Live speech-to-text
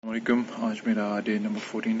वालेकुम। आज मेरा डे नंबर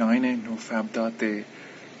 49 है NoFap दा ते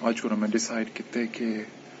आज को मैं डिसाइड किया कि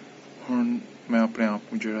हुण मैं अपने आप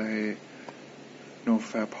को जड़ा है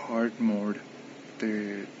NoFap हार्ड मोड ते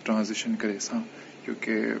ट्रांजिशन करे सा,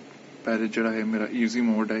 क्योंकि पहले जड़ा है मेरा ईजी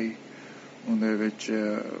मोड आई उंदे विच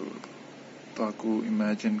ताकू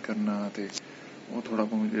इमेजिन करना ते वो थोड़ा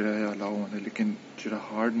बहुत जड़ा है अलाउ होंदे, लेकिन जड़ा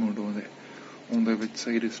हार्ड मोड होंदे उंदे विच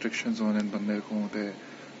सही रिस्ट्रिक्शंस होंदे बंदे को ते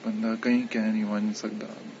बंदा कहीं कह नहीं वन सकता।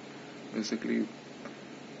 बेसिकली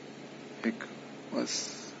एक बस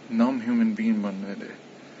नम ह्यूमन बीइंग बन गए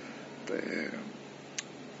ते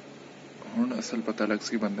हुण असल पता लग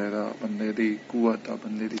सी बंदे दी कुवत दा,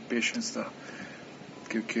 बंदे दी पेशेंस दा,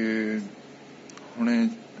 क्योंकि हुणे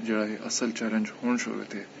जड़ा है असल चैलेंज होण शुरू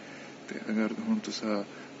थे। ते अगर हुण तुसा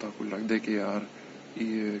ताकू लगदे कि यार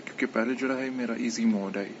ये, क्योंकि पहले जड़ा है मेरा ईजी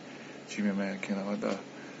मोड आई जिवें मैं कहना वदा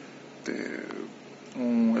ते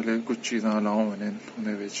हले कुछ चीज़ां अलाउ होने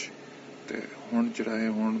उंदे विच ते हुण जड़ा है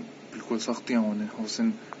हुण बिल्कुल सख्तियां होने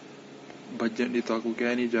हुसन बजन दी ताकू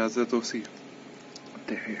कहनी इजाजत हो सी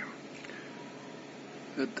ते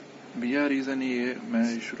बिया रीजन ये मैं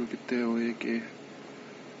शुरू किते हुए कि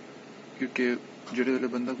क्योंकि जेड़े वाले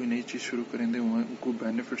बंदा कोई नई चीज़ शुरू करेंदे उनको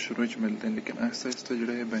बेनिफिट शुरू च मिलते हैं, लेकिन आहिस्ता आहिस्ता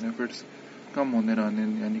जड़े है बेनिफिट्स कम होंदे रहने।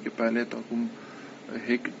 यानी कि पहले ताकू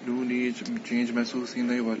एक न्यू चेंज महसूस ही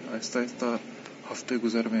नहीं वाल आहिस्ता आहिस्ता हफ्ते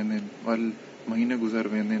गुजर वेंदे वाल महीने गुजर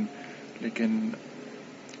वेंदे, लेकिन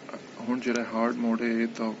हुण जड़ा हार्ड मोड है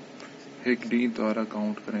तो एक डी द्वारा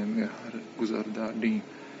काउंट करेंगे हर गुजरदा डी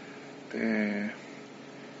ते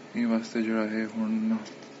इन वास्ते जड़ा है हुण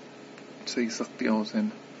सही सख्तियां होसन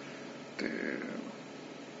ते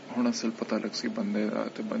हुण असल पता लग सी बंदे दा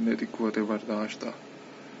ते बंदे दी कुवत बर्दाश्त दा।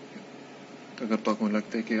 अगर ताकू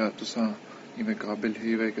लगता है कि यार तुसा इवें काबिल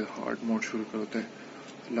ही वे कि हार्ड मोड शुरू करो ते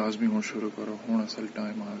लाजमी हुण शुरू करो, हुण असल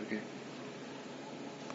टाइम आ गए।